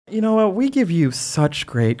You know what? We give you such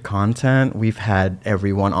great content. We've had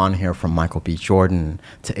everyone on here from Michael B. Jordan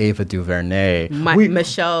to Ava DuVernay.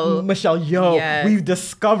 Michelle Yeoh. Yes. We've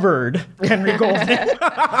discovered Henry Golding.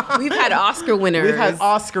 We've had Oscar winners.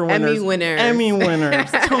 Emmy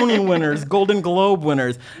winners. Tony winners. Golden Globe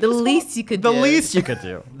winners. The least you could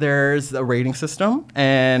do. There's a rating system,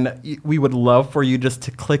 and we would love for you just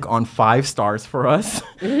to click on 5 stars for us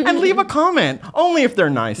and leave a comment. Only if they're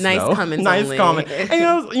nice, though. Comments nice only. comment.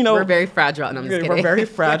 And we're very fragile. No, I'm just kidding. We're very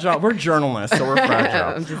fragile. We're journalists, so we're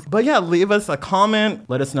fragile. But yeah, leave us a comment.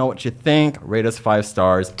 Let us know what you think. Rate us 5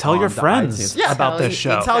 stars. Tell your friends about this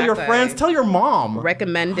show. Tell your friends. Tell your mom.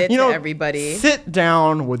 Recommend it to everybody. Sit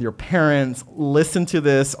down with your parents. Listen to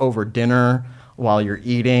this over dinner while you're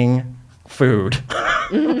eating food.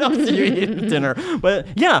 What else do you eat at dinner? But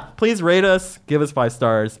yeah, please rate us, give us 5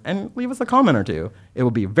 stars, and leave us a comment or two. It will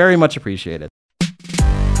be very much appreciated.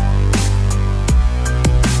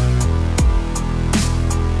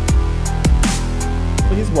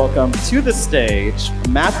 Please welcome to the stage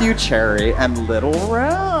Matthew Cherry and Lil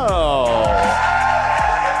Rel.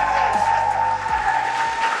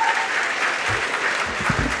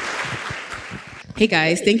 Hey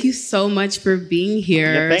guys, thank you so much for being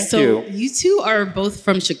here. Yeah, thank you. You two are both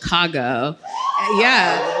from Chicago.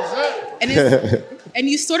 Yeah. And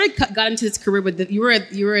you sort of got into this career with you were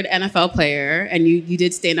an NFL player and you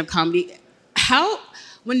did stand-up comedy.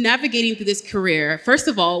 When navigating through this career, first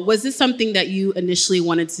of all, was this something that you initially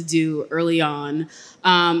wanted to do early on?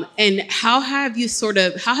 And how has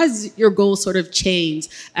your goals sort of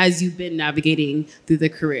changed as you've been navigating through the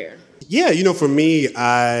career? Yeah, for me,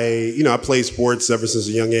 I played sports ever since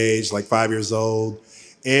a young age, like 5 years old.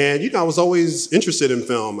 And, I was always interested in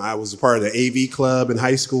film. I was a part of the AV club in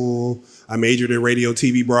high school. I majored in radio,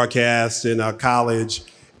 TV broadcast in college.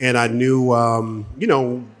 And I knew,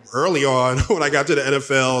 early on when I got to the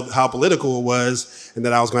NFL, how political it was and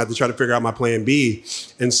that I was going to have to try to figure out my plan B.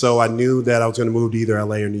 And so I knew that I was going to move to either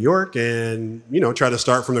LA or New York and, try to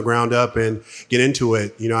start from the ground up and get into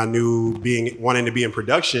it. I knew wanting to be in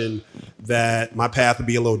production that my path would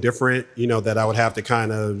be a little different, that I would have to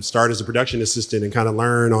kind of start as a production assistant and kind of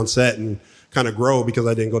learn on set and kind of grow because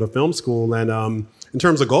I didn't go to film school. And in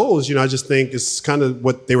terms of goals, I just think it's kind of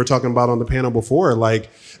what they were talking about on the panel before. Like,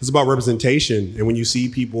 it's about representation. And when you see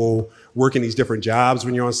people working these different jobs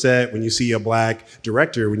when you're on set, when you see a black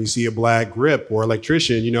director, when you see a black grip or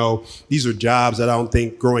electrician, these are jobs that I don't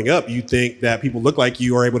think growing up, you think that people look like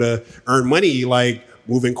you are able to earn money, like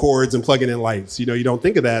moving cords and plugging in lights. You don't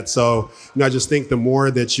think of that. So, I just think the more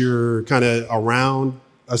that you're kind of around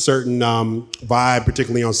a certain vibe,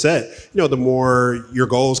 particularly on set, the more your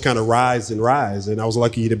goals kind of rise. And I was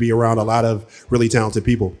lucky to be around a lot of really talented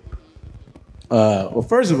people. Well,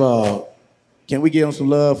 first of all, can we give him some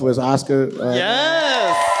love for his Oscar?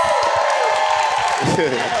 Yes!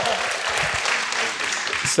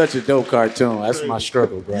 Such a dope cartoon. That's my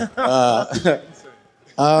struggle, bro.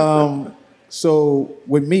 So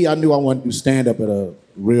with me, I knew I wanted to do stand-up at a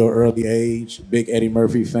real early age. Big Eddie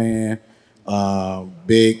Murphy fan.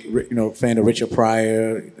 Big, fan of Richard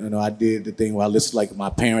Pryor. I did the thing where I listened to like my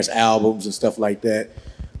parents' albums and stuff like that.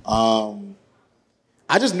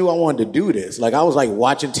 I just knew I wanted to do this. Like I was like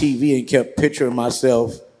watching TV and kept picturing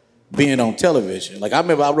myself being on television. Like I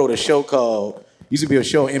remember I wrote a show used to be a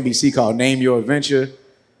show on NBC called Name Your Adventure.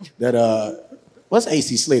 That what's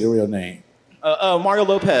AC Slater's real name? Mario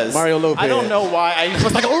Lopez. Mario Lopez. I don't know why. I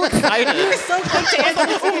was like, excited. You were so quick to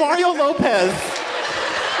answer. Mario Lopez.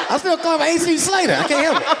 I still call him AC Slater. I can't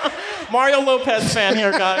help it. Mario Lopez fan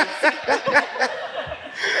here, guys.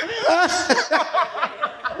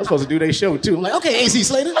 I'm supposed to do their show too. I'm like, okay, AC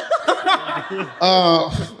Slater.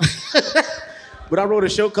 But I wrote a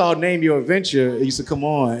show called Name Your Adventure. It used to come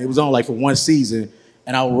on. It was on like for one season.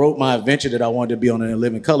 And I wrote my adventure that I wanted to be on a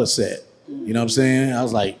living color set. You know what I'm saying? I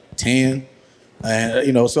was like 10.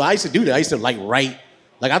 And, so I used to do that. I used to like write.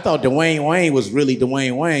 Like I thought Dwayne Wayne was really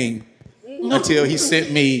Dwayne Wayne until he sent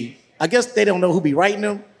me, I guess they don't know who be writing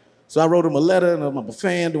them. So I wrote him a letter and I'm a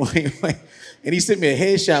fan, Dwayne Wayne. And he sent me a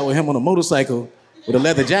headshot with him on a motorcycle with a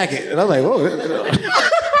leather jacket. And I was like, whoa.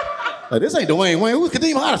 Like, this ain't Dwayne Wayne. Who's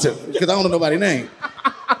Kadeem Honiton? Because I don't know nobody's name.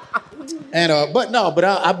 And but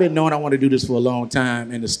I've been knowing I want to do this for a long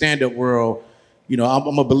time. In the stand-up world,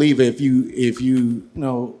 I'm a believer if you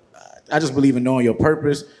I just believe in knowing your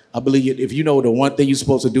purpose. I believe if you know the one thing you're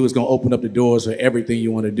supposed to do is going to open up the doors for everything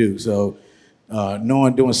you want to do. So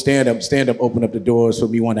Knowing doing stand-up opened up the doors for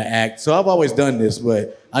me wanting to act. So I've always done this,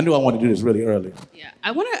 but I knew I wanted to do this really early. Yeah,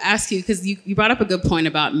 I want to ask you, because you brought up a good point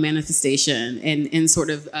about manifestation and sort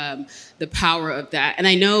of the power of that. And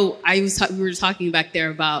I know we were talking back there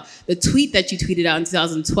about the tweet that you tweeted out in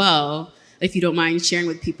 2012, if you don't mind sharing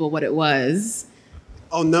with people what it was.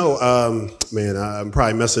 Oh no, man, I'm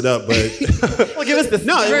probably mess it up, but well, give us the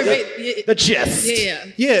the gist.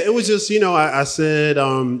 Yeah, it was just I said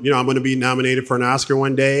I'm going to be nominated for an Oscar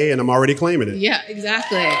one day, and I'm already claiming it. Yeah,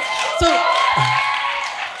 exactly. So,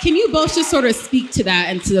 can you both just sort of speak to that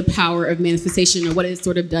and to the power of manifestation and what it's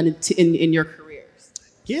sort of done in your careers?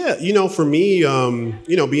 Yeah, for me,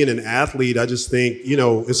 being an athlete, I just think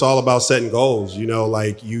it's all about setting goals.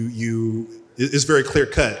 Like it's very clear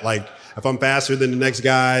cut. Like, if I'm faster than the next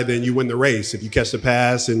guy, then you win the race. If you catch the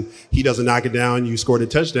pass and he doesn't knock it down, you scored a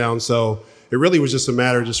touchdown. So it really was just a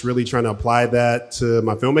matter of just really trying to apply that to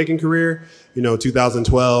my filmmaking career.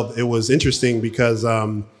 2012, it was interesting because,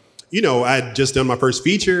 I had just done my first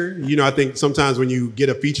feature. I think sometimes when you get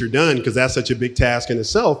a feature done, because that's such a big task in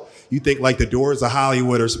itself, you think like the doors of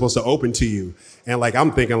Hollywood are supposed to open to you. And like,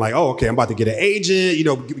 I'm thinking like, oh, okay, I'm about to get an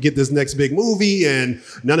agent, get this next big movie. And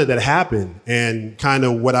none of that happened. And kind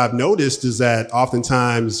of what I've noticed is that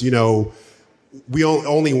oftentimes,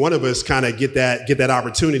 only one of us kind of get that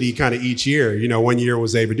opportunity kind of each year. 1 year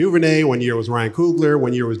was Ava DuVernay, 1 year was Ryan Coogler,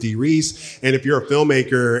 1 year was Dee Reese. And if you're a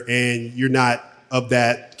filmmaker and you're not of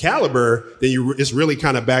that caliber, then it's really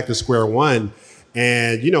kind of back to square one.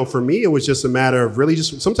 And, for me, it was just a matter of really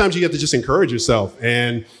sometimes you have to just encourage yourself.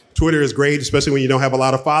 And Twitter is great, especially when you don't have a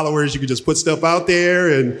lot of followers. You can just put stuff out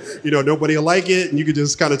there and, nobody will like it. And you can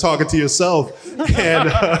just kind of talk it to yourself. And,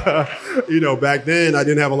 back then I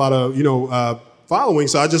didn't have a lot of, following.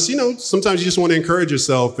 So I just, sometimes you just want to encourage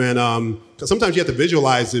yourself. And sometimes you have to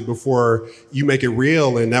visualize it before you make it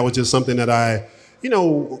real. And that was just something that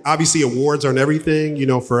obviously awards aren't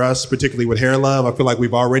everything, for us, particularly with Hair Love. I feel like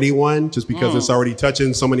we've already won just because it's already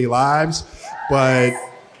touching so many lives. But,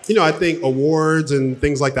 I think awards and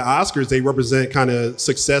things like the Oscars, they represent kind of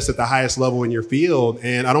success at the highest level in your field.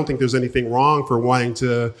 And I don't think there's anything wrong for wanting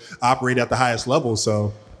to operate at the highest level.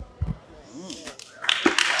 So.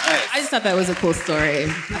 I just thought that was a cool story. I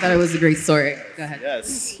thought it was a great story. Go ahead.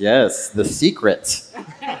 Yes. The secret.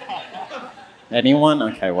 Anyone?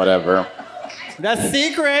 Okay, whatever. The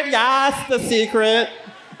secret, yes, the secret.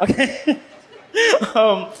 Okay.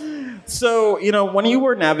 So, when you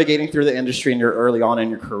were navigating through the industry and you're early on in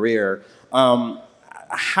your career,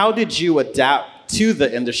 how did you adapt to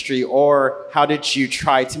the industry, or how did you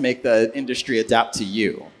try to make the industry adapt to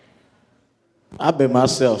you? I've been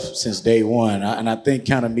myself since day one, and I think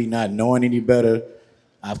kind of me not knowing any better,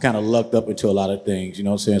 I've kind of lucked up into a lot of things, you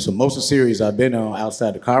know what I'm saying? So most of the series I've been on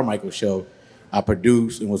outside the Carmichael show, I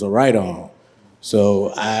produced and was a write-on.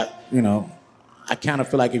 So I kind of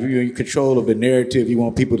feel like if you're in control of the narrative you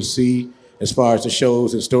want people to see, as far as the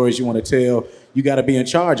shows and stories you want to tell, you got to be in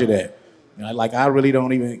charge of that. I really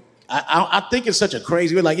don't even, I think it's such a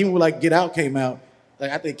crazy, even when Get Out came out,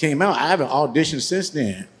 I think it came out, I haven't auditioned since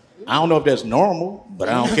then. I don't know if that's normal, but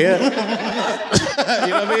I don't care. You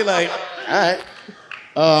know what I mean?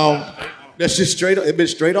 All right. That's just it been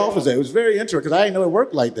straight off as that. It was very interesting because I didn't know it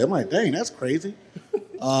worked like that. I'm like, dang, that's crazy.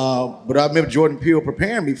 But I remember Jordan Peele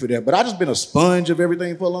preparing me for that. But I just been a sponge of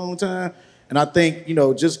everything for a long time. And I think,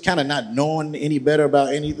 just kind of not knowing any better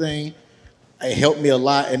about anything, it helped me a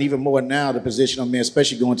lot. And even more now, the position I'm in,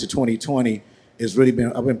 especially going to 2020, is really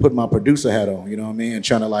I've been putting my producer hat on, you know what I mean? And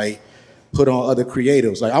trying to put on other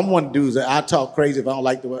creatives. I'm one of the dudes that I talk crazy if I don't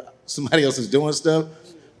like the way somebody else is doing stuff,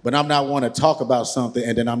 but I'm not one to talk about something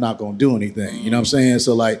and then I'm not gonna do anything. You know what I'm saying?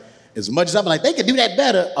 So as much as I'm they can do that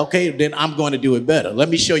better, okay, then I'm going to do it better. Let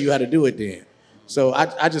me show you how to do it then. So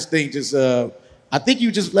I just think I think you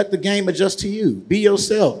just let the game adjust to you. Be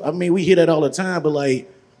yourself. I mean, we hear that all the time, but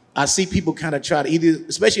I see people kind of try to either,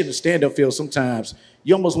 especially in the stand-up field sometimes,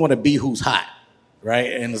 you almost want to be who's hot,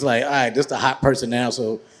 right? And it's all right, this the hot person now,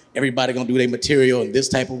 so everybody gonna do their material in this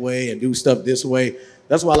type of way and do stuff this way.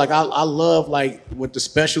 That's why I love what the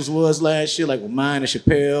specials was last year, with mine and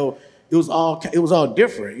Chappelle. It was all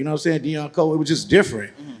different. You know what I'm saying? Deion Cole, it was just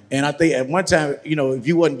different. Mm-hmm. And I think at one time, if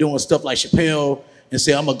you wasn't doing stuff like Chappelle and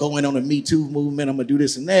say, I'm gonna go in on the Me Too movement, I'm gonna do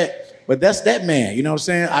this and that, but that's that man, you know what I'm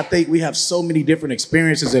saying? I think we have so many different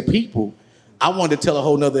experiences as people. I wanted to tell a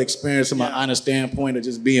whole nother experience from my honest standpoint of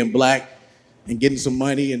just being black and getting some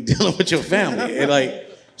money and dealing with your family. And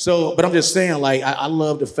but I'm just saying, I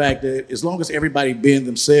love the fact that as long as everybody being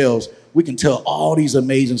themselves, we can tell all these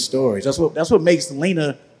amazing stories. That's what makes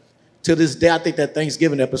Lena to this day, I think that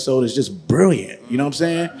Thanksgiving episode is just brilliant. You know what I'm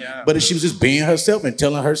saying? Yeah. But she was just being herself and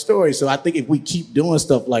telling her story. So I think if we keep doing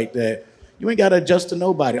stuff like that, you ain't got to adjust to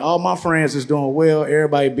nobody. All my friends is doing well,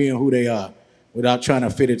 everybody being who they are without trying to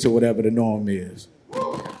fit into whatever the norm is.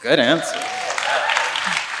 Good answer.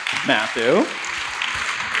 Matthew?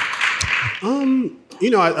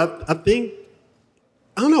 I think,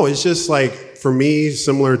 I don't know, it's just like, for me,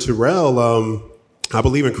 similar to Rel, I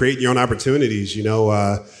believe in creating your own opportunities.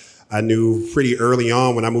 I knew pretty early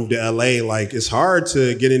on when I moved to LA, like it's hard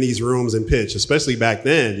to get in these rooms and pitch, especially back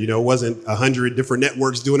then. It wasn't 100 different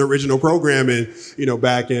networks doing original programming,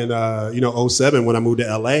 back in, 07 when I moved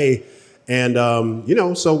to LA. And,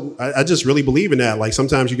 so I just really believe in that. Like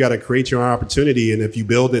sometimes you got to create your own opportunity, and if you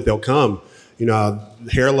build it, they'll come.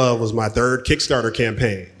 Hair Love was my third Kickstarter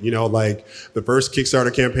campaign. Like the first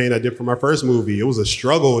Kickstarter campaign I did for my first movie, it was a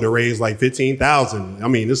struggle to raise like $15,000. I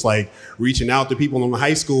mean, it's like reaching out to people in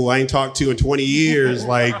high school I ain't talked to in 20 years.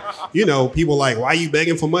 Like, people like, why are you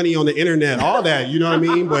begging for money on the internet? All that, you know what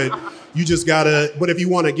I mean? But you just gotta, but if you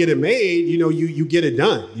want to get it made, you get it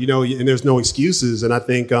done, and there's no excuses. And I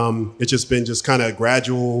think it's just been kind of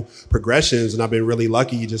gradual progressions. And I've been really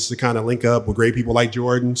lucky just to kind of link up with great people like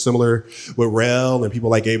Jordan, similar with Rel, and people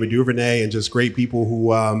like Ava DuVernay, and just great people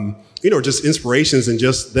who, just inspirations and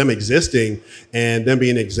just them existing and them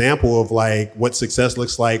being an example of like what success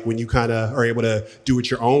looks like when you kind of are able to do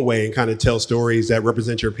it your own way and kind of tell stories that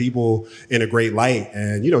represent your people in a great light.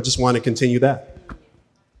 And, just want to continue that.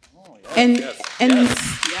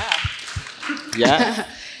 Yeah.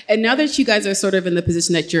 And now that you guys are sort of in the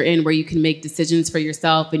position that you're in where you can make decisions for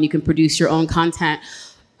yourself and you can produce your own content,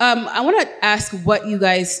 I want to ask what you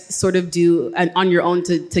guys sort of do on your own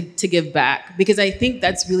to give back, because I think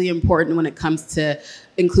that's really important when it comes to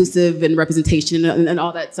inclusive and representation and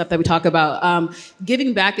all that stuff that we talk about.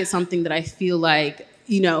 Giving back is something that I feel like,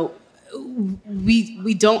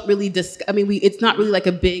 we don't really it's not really like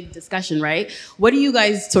a big discussion, right? What do you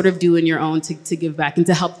guys sort of do in your own to give back and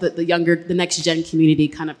to help the next gen community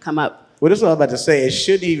kind of come up? Well, this is what I was about to say. It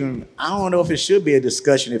shouldn't even, I don't know if it should be a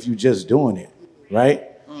discussion if you're just doing it, right?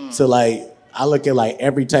 So like, I look at like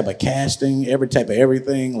every type of casting, every type of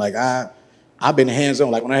everything. Like I've been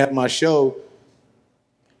hands-on. Like when I had my show,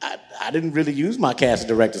 I didn't really use my casting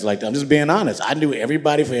directors like that. I'm just being honest. I knew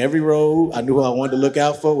everybody for every role. I knew who I wanted to look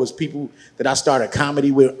out for was people that I started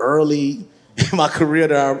comedy with early in my career.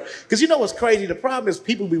 Because what's crazy? The problem is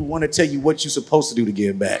people want to tell you what you're supposed to do to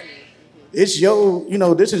give back. It's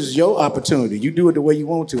this is your opportunity. You do it the way you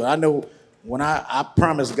want to. I know when I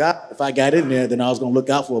promised God if I got in there, then I was going to look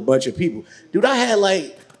out for a bunch of people. Dude, I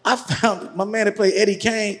found my man that played Eddie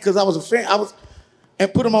Kane because I was a fan.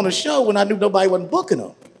 And put him on the show when I knew nobody wasn't booking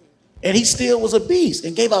him. And he still was a beast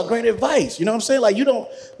and gave out great advice. You know what I'm saying? Like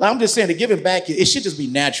I'm just saying, to give it back, it should just be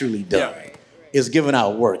naturally done. Yeah. It's giving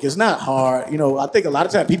out work. It's not hard. I think a lot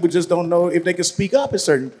of times people just don't know if they can speak up at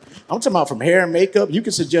certain, I'm talking about from hair and makeup. You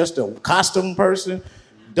can suggest a costume person.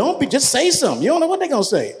 Just say something. You don't know what they're going to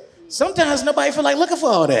say. Sometimes nobody feel like looking for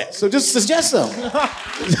all that. So just suggest something.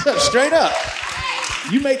 Straight up.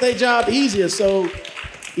 You make their job easier. So,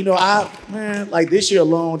 like this year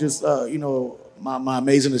alone, just, my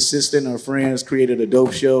amazing assistant and her friends created a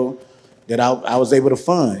dope show that I was able to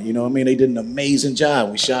fund. They did an amazing job.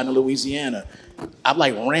 We shot in Louisiana. I'd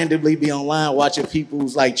like randomly be online watching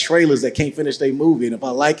people's like trailers that can't finish their movie. And if I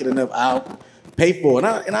like it enough, I'll pay for it.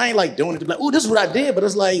 And I ain't like doing it to be like, oh, this is what I did. But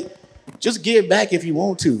it's like, just give back if you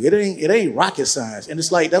want to. It ain't rocket science. And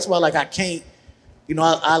it's like, that's why like I can't,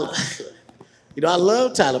 I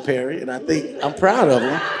love Tyler Perry and I think I'm proud of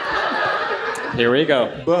him. Here we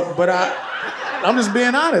go. But I'm just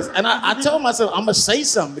being honest. And I told myself, I'm going to say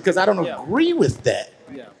something because I don't agree with that.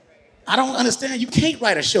 Yeah. I don't understand. You can't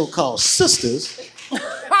write a show called Sisters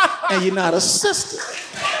and you're not a sister.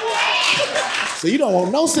 So you don't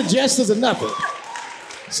want no suggestions or nothing.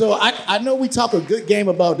 So I know we talk a good game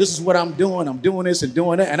about this is what I'm doing this and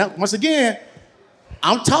doing that. And once again,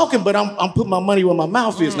 I'm talking, but I'm putting my money where my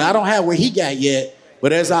mouth is. Now, I don't have what he got yet,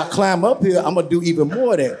 but as I climb up here, I'm going to do even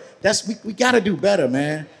more of that. We got to do better,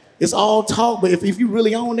 man. It's all talk, but if you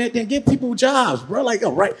really own that, then give people jobs, bro. Like,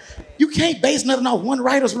 right, you can't base nothing off one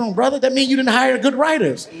writer's room, brother. That means you didn't hire good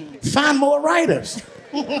writers. Find more writers.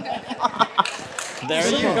 There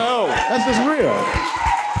you go. That's just real.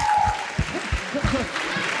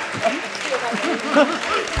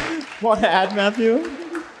 Want to add, Matthew?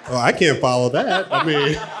 Oh, I can't follow that. I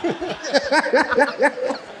mean,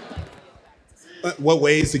 what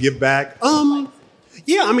ways to give back?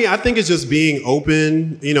 Yeah, I mean, I think it's just being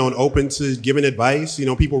open, and open to giving advice.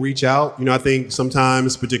 People reach out. I think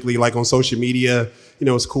sometimes, particularly like on social media,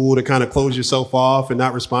 it's cool to kind of close yourself off and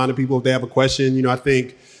not respond to people if they have a question. I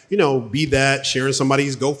think, be that sharing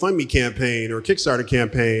somebody's GoFundMe campaign or Kickstarter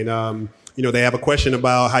campaign. They have a question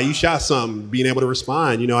about how you shot something, being able to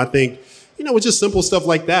respond. I think, it's just simple stuff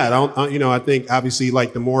like that. I think obviously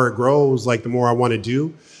like the more it grows, like the more I want to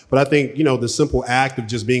do. But I think, the simple act of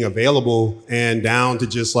just being available and down to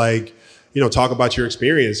just like, talk about your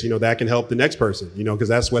experience, that can help the next person, because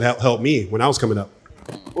that's what helped me when I was coming up.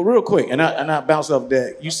 Well, real quick, and I bounced off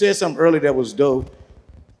that. You said something earlier that was dope,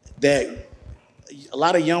 that a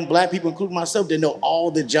lot of young black people, including myself, they know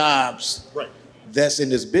all the jobs that's in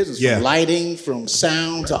this business, from lighting, from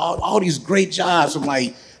sound, to all these great jobs, from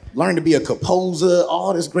like learning to be a composer,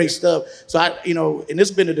 all this great stuff. So and this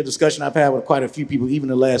has been the discussion I've had with quite a few people, even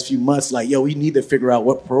the last few months, like, we need to figure out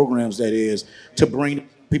what programs that is to bring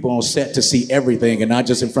people on set to see everything and not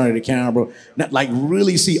just in front of the camera, not like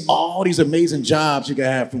really see all these amazing jobs you can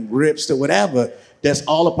have, from grips to whatever. That's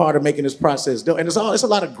all a part of making this process dope. And it's a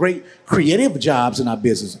lot of great creative jobs in our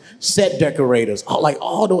business. Set decorators,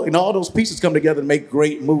 all those pieces come together to make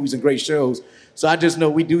great movies and great shows. So I just know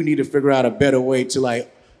we do need to figure out a better way to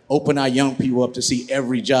like open our young people up to see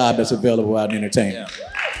every job that's available out in entertainment.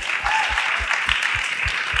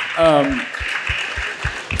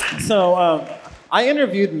 I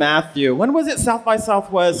interviewed Matthew. When was it? South by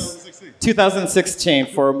Southwest? 2016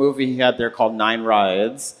 for a movie he had there called 9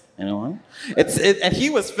 Rides. Anyone? And he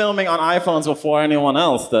was filming on iPhones before anyone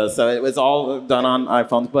else does, so it was all done on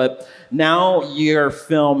iPhones. But now your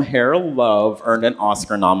film Hair Love earned an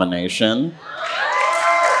Oscar nomination.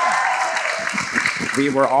 We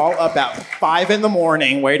were all up at 5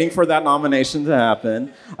 a.m. waiting for that nomination to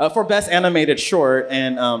happen for Best Animated Short.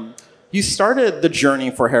 And you started the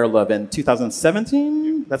journey for Hair Love in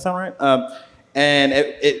 2017. That sound right? And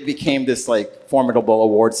it became this like formidable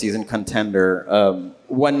award season contender.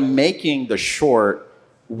 When making the short,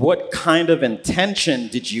 what kind of intention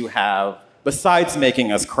did you have besides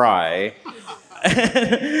making us cry?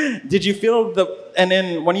 Did you feel and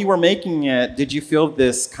then when you were making it, did you feel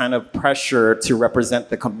this kind of pressure to represent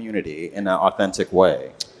the community in an authentic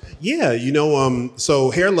way? Yeah,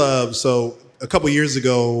 so Hair Love, a couple years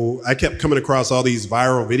ago, I kept coming across all these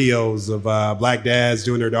viral videos of black dads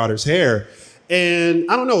doing their daughter's hair. And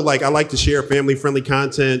I don't know, I like to share family-friendly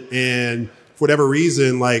content. And for whatever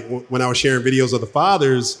reason, when I was sharing videos of the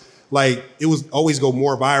fathers, it was always go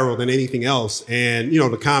more viral than anything else. And,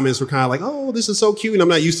 the comments were kind of like, oh, this is so cute. And I'm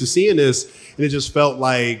not used to seeing this. And it just felt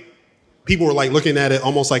like people were looking at it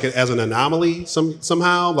almost as an anomaly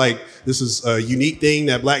somehow. This is a unique thing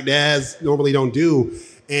that black dads normally don't do.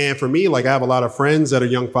 And for me, I have a lot of friends that are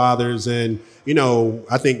young fathers. And,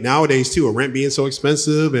 I think nowadays too, rent being so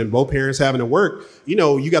expensive and both parents having to work,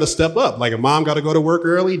 you got to step up. A mom got to go to work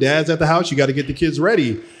early, dad's at the house, you got to get the kids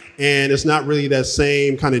ready. And it's not really that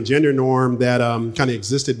same kind of gender norm that kind of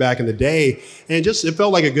existed back in the day. And it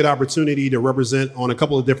felt like a good opportunity to represent on a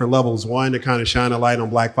couple of different levels. One, to kind of shine a light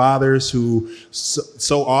on black fathers who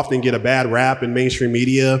so often get a bad rap in mainstream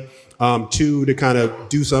media. Two, to kind of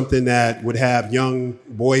do something that would have young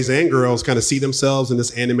boys and girls kind of see themselves in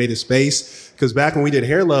this animated space. Because back when we did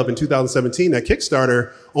Hair Love in 2017, that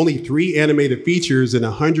Kickstarter, only 3 animated features in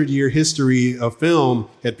a 100-year history of film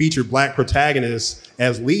had featured black protagonists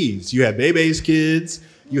as leads. You had Bebe's Kids,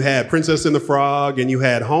 you had Princess and the Frog, and you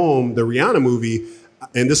had Home, the Rihanna movie.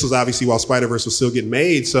 And this was obviously while Spider-Verse was still getting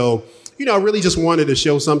made. So, I really just wanted to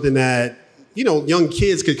show something that young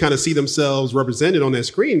kids could kind of see themselves represented on that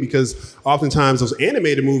screen, because oftentimes those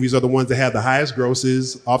animated movies are the ones that have the highest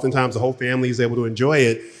grosses. Oftentimes the whole family is able to enjoy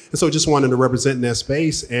it. And so just wanted to represent in that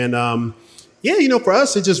space. And for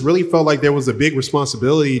us, it just really felt like there was a big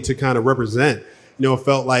responsibility to kind of represent. It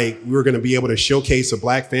felt like we were going to be able to showcase a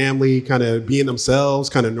black family kind of being themselves,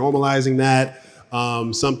 kind of normalizing that.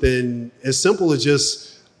 Something as simple as just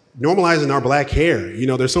normalizing our black hair.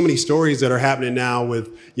 There's so many stories that are happening now with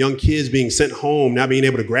young kids being sent home, not being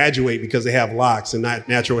able to graduate because they have locks and not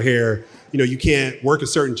natural hair. You can't work a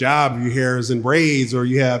certain job if your hair is in braids or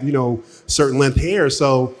you have, certain length hair.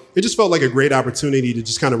 So it just felt like a great opportunity to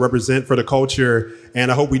just kind of represent for the culture.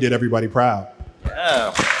 And I hope we did everybody proud.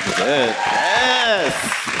 Yeah, good.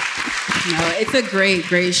 Yes. No, it's a great,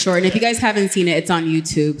 great short. And if you guys haven't seen it, it's on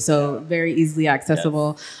YouTube, so very easily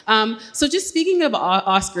accessible. Yes. So just speaking of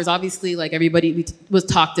Oscars, obviously, everybody was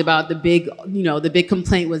talked about, the big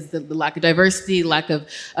complaint was the lack of diversity, lack of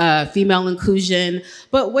female inclusion.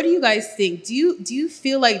 But what do you guys think? Do you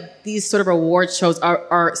feel like these sort of award shows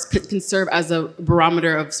can serve as a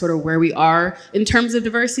barometer of sort of where we are in terms of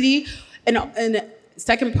diversity? And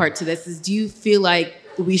second part to this is, do you feel like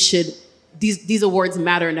we should, these awards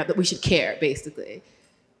matter enough that we should care, basically?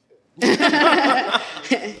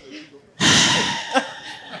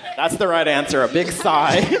 That's the right answer. A big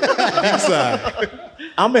sigh. Big sigh.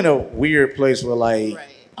 I'm in a weird place where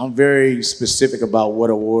I'm very specific about what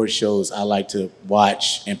award shows I like to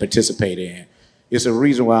watch and participate in. It's a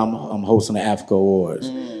reason why I'm hosting the Africa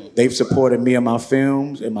Awards. They've supported me in my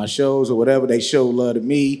films and my shows or whatever. They show love to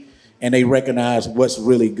me and they recognize what's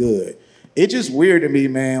really good. It's just weird to me,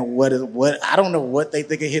 man. What I don't know what they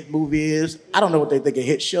think a hit movie is. I don't know what they think a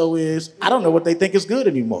hit show is. I don't know what they think is good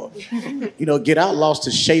anymore. Get Out lost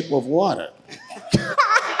to Shape of Water.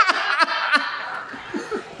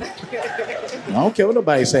 I don't care what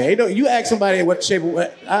nobody say. Hey, you ask somebody what Shape of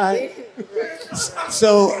Water.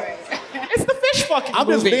 So It's the fish fucking I'm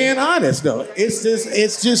movie. just being honest though. It's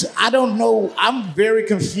just I don't know. I'm very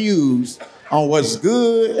confused on what's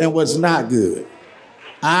good and what's not good.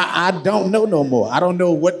 I don't know no more. I don't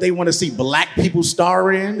know what they want to see black people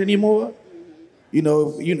star in anymore.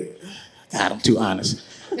 God, I'm too honest.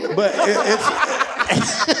 But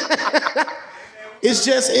it's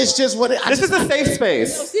just what This is a safe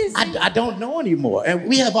space. I don't know anymore. And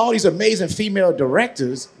we have all these amazing female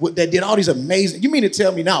directors that did all these amazing. You mean to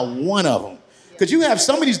tell me not one of them? Because you have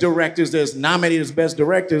some of these directors that's nominated as best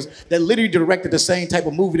directors that literally directed the same type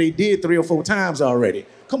of movie they did 3 or 4 times already.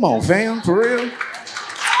 Come on, fam, for real?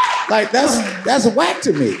 Like that's whack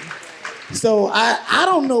to me. So I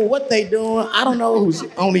don't know what they doing. I don't know who's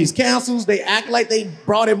on these councils. They act like they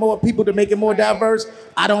brought in more people to make it more diverse.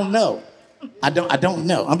 I don't know. I don't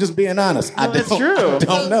know. I'm just being honest. That's true. I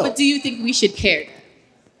don't know. But do you think we should care?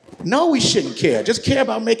 No, we shouldn't care. Just care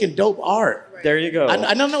about making dope art. There you go.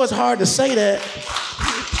 I don't know it's hard to say that.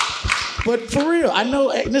 But for real, I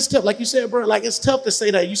know, and it's tough. Like you said, bro, like it's tough to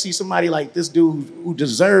say that you see somebody like this dude who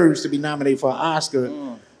deserves to be nominated for an Oscar.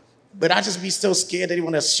 But I just be so scared that he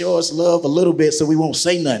want to show us love a little bit so we won't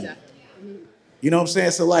say nothing. You know what I'm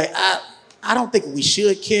saying? So like, I don't think we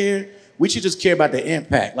should care. We should just care about the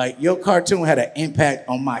impact. Like your cartoon had an impact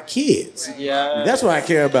on my kids. Yeah. That's what I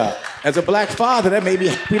care about. As a black father, that made me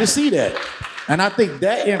happy to see that. And I think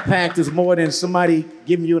that impact is more than somebody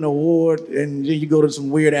giving you an award and then you go to some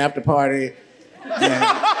weird after party.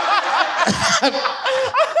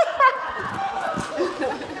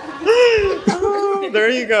 There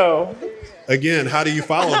you go. Again, how do you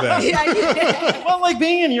follow that? Well, like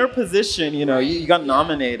being in your position, you got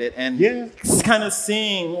nominated, and it's kind of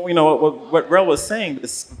seeing, what Rel was saying.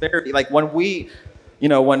 It's very like when we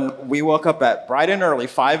woke up at bright and early,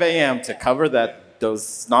 5 a.m. to cover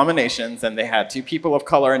those nominations, and they had 2 people of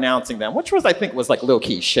color announcing them, which I think was like low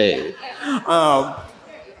key shade.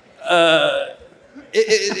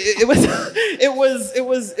 It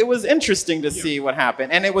was interesting to see what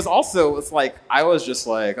happened, and it's like I was just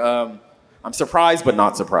like I'm surprised but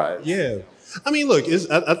not surprised. Yeah, I mean, look,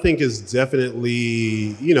 I think it's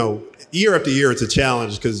definitely year after year it's a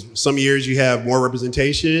challenge because some years you have more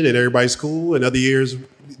representation and everybody's cool, and other years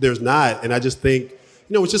there's not, and I just think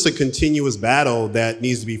it's just a continuous battle that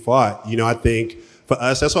needs to be fought. I think for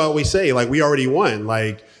us, that's why I always say like we already won.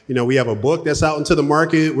 Like we have a book that's out into the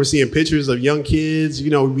market. We're seeing pictures of young kids,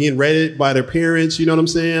 being read by their parents. You know what I'm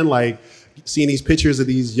saying? Like seeing these pictures of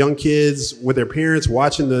these young kids with their parents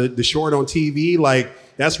watching the short on TV. Like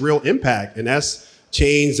that's real impact. And that's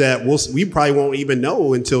change that we probably won't even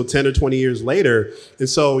know until 10 or 20 years later. And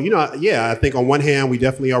so, I think on one hand, we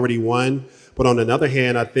definitely already won. But on another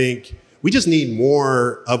hand, I think we just need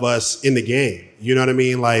more of us in the game. You know what I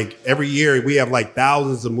mean? Like every year we have like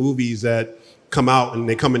thousands of movies that come out and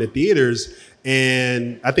they come into theaters.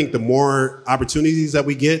 And I think the more opportunities that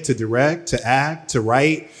we get to direct, to act, to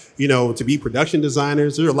write, to be production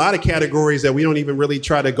designers, there are a lot of categories that we don't even really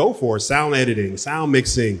try to go for. Sound editing, sound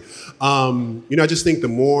mixing. I just think the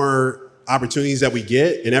more opportunities that we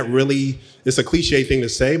get, and that really, it's a cliche thing to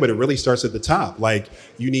say, but it really starts at the top. Like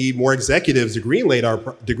you need more executives to greenlight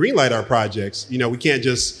our projects. We can't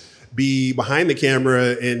just be behind the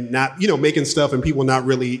camera and not, making stuff and people not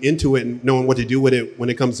really into it and knowing what to do with it when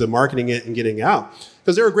it comes to marketing it and getting out.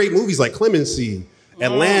 Because there are great movies like Clemency,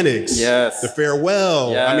 Atlantics, The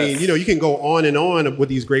Farewell. Yes. I mean, you can go on and on with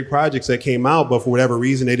these great projects that came out, but for whatever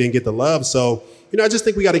reason, they didn't get the love. So, I just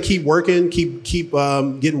think we got to keep working, keep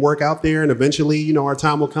getting work out there, and eventually, our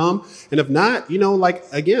time will come. And if not, like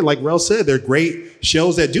Rel said, there are great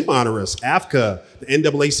shows that do honor us. AFCA, the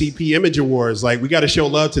NAACP Image Awards, like we got to show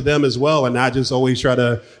love to them as well, and not just always try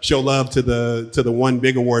to show love to the one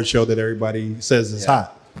big award show that everybody says is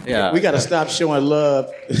hot. Yeah, we got to stop showing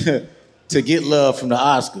love to get love from the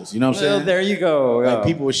Oscars. You know what I'm saying? There you go. Like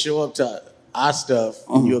people would show up to our stuff,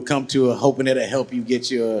 you'll come to it hoping it'll help you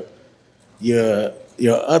get your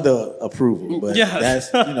other approval. But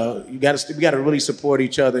that's we got to really support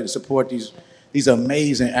each other and support these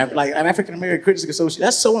amazing like an African American Critics Association.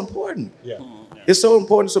 That's so important. Yeah. It's so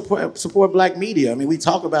important to support Black media. I mean, we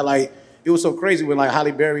talk about like it was so crazy when like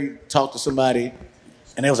Halle Berry talked to somebody,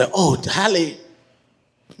 and they was like, "Oh, Halle,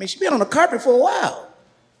 man, she been on the carpet for a while."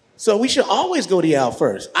 So we should always go to y'all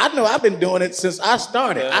first. I know I've been doing it since I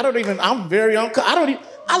started. I like when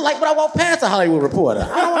I walk past a Hollywood Reporter.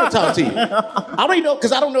 I don't want to talk to you. I don't even know,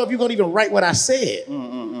 because I don't know if you're going to even write what I said.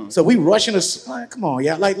 So we rushing us. Come on,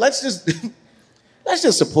 y'all. Like, let's just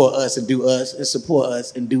support us and do us, and support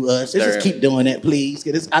us and do us. Let's just keep doing that, please.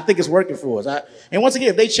 I think it's working for us. And once again,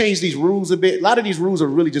 if they change these rules a bit, a lot of these rules are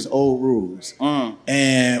really just old rules.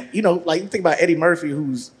 And, like, you think about Eddie Murphy,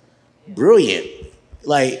 who's brilliant.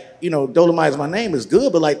 Like, Dolomite Is My Name is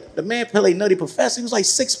good, but like the man played Nutty Professor, he was like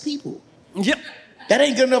 6 people. Yep. That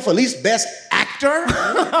ain't good enough for at least Best Actor.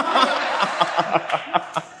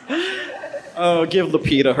 Oh, give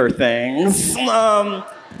Lupita her things. I'm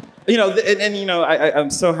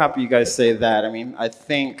so happy you guys say that. I mean, I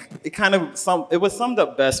think it was summed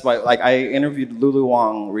up best by, like, I interviewed Lulu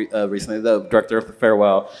Wang recently, the director of The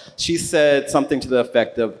Farewell. She said something to the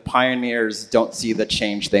effect of, pioneers don't see the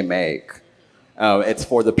change they make. It's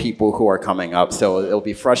for the people who are coming up. So it'll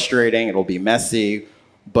be frustrating, it'll be messy,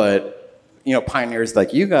 but pioneers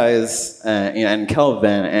like you guys and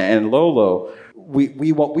Kelvin and Lolo,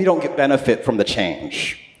 we don't get benefit from the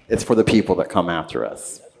change. It's for the people that come after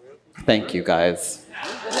us. Thank you, guys.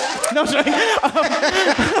 No,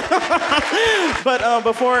 but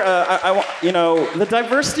before the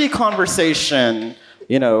diversity conversation,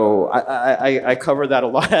 I cover that a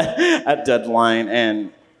lot at Deadline,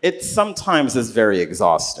 and it sometimes is very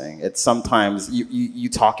exhausting. It's sometimes you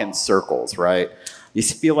talk in circles, right? You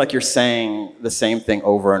feel like you're saying the same thing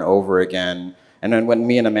over and over again. And then when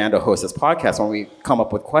me and Amanda host this podcast, when we come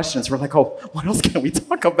up with questions, we're like, oh, what else can we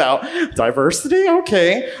talk about? Diversity?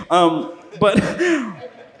 Okay. But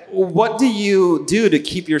what do you do to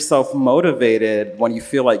keep yourself motivated when you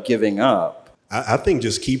feel like giving up? I think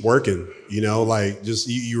just keep working, like just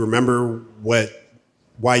you remember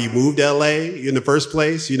why you moved to LA in the first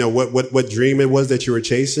place, what dream it was that you were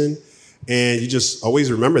chasing. And you just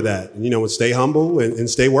always remember that, and stay humble and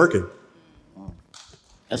stay working.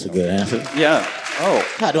 That's a good answer. Yeah. Oh.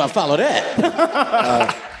 How do I follow that?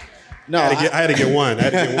 No, I had to get one.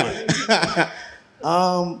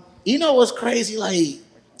 What's crazy? Like,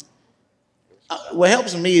 what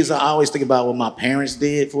helps me is I always think about what my parents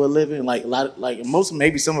did for a living. Like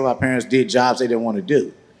maybe some of our parents did jobs they didn't want to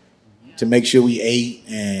do to make sure we ate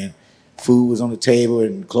and food was on the table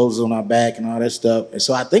and clothes on our back and all that stuff. And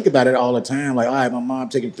so I think about it all the time. Like, all right, my mom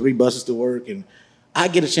taking 3 buses to work, and I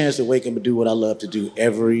get a chance to wake up and do what I love to do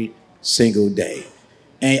every single day.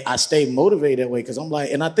 And I stay motivated that way because I'm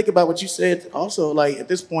like, and I think about what you said also, like at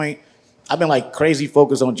this point, I've been like crazy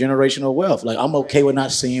focused on generational wealth. Like I'm okay with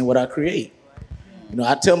not seeing what I create.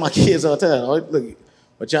 I tell my kids all the time, oh, look,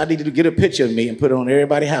 what y'all need to do, get a picture of me and put it on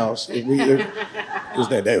everybody's house. He the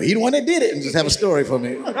one that did it, and just have a story for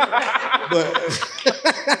me.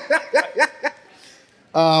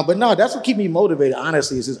 But no, that's what keeps me motivated,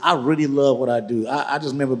 honestly, is I really love what I do. I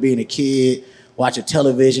just remember being a kid, watching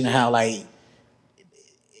television, how like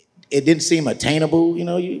it didn't seem attainable.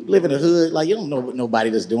 You live in the hood, like you don't know nobody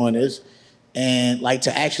that's doing this. And like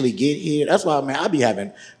to actually get here, that's why, man, I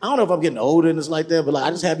don't know if I'm getting older and it's like that, but like I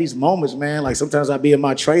just have these moments, man. Like sometimes I'll be in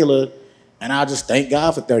my trailer and I'll just thank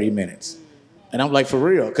God for 30 minutes. And I'm like, for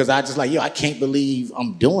real, because I just like, I can't believe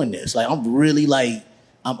I'm doing this. Like I'm really like,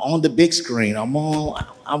 I'm on the big screen. I'm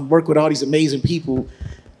working with all these amazing people.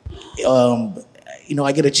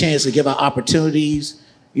 I get a chance to give out opportunities.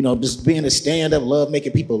 Just being a stand-up, love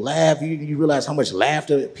making people laugh. You realize how much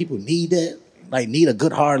laughter people need need a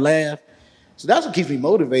good hard laugh. So that's what keeps me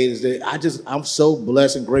motivated, is that I'm so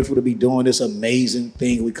blessed and grateful to be doing this amazing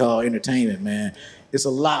thing we call entertainment, man. It's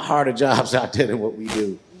a lot harder jobs out there than what we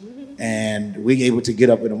do. And we're able to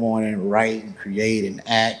get up in the morning and write and create and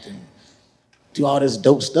act and do all this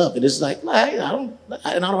dope stuff. And it's like I don't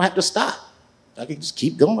have to stop. I can just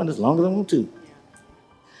keep going as long as I want to.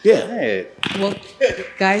 Yeah. Hey. Well,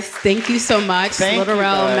 guys, thank you so much. Lil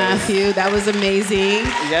Rel, Matthew, that was amazing.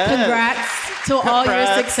 Yes. Congrats to all your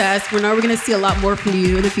success. We know we're going to see a lot more from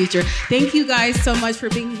you in the future. Thank you guys so much for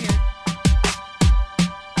being here.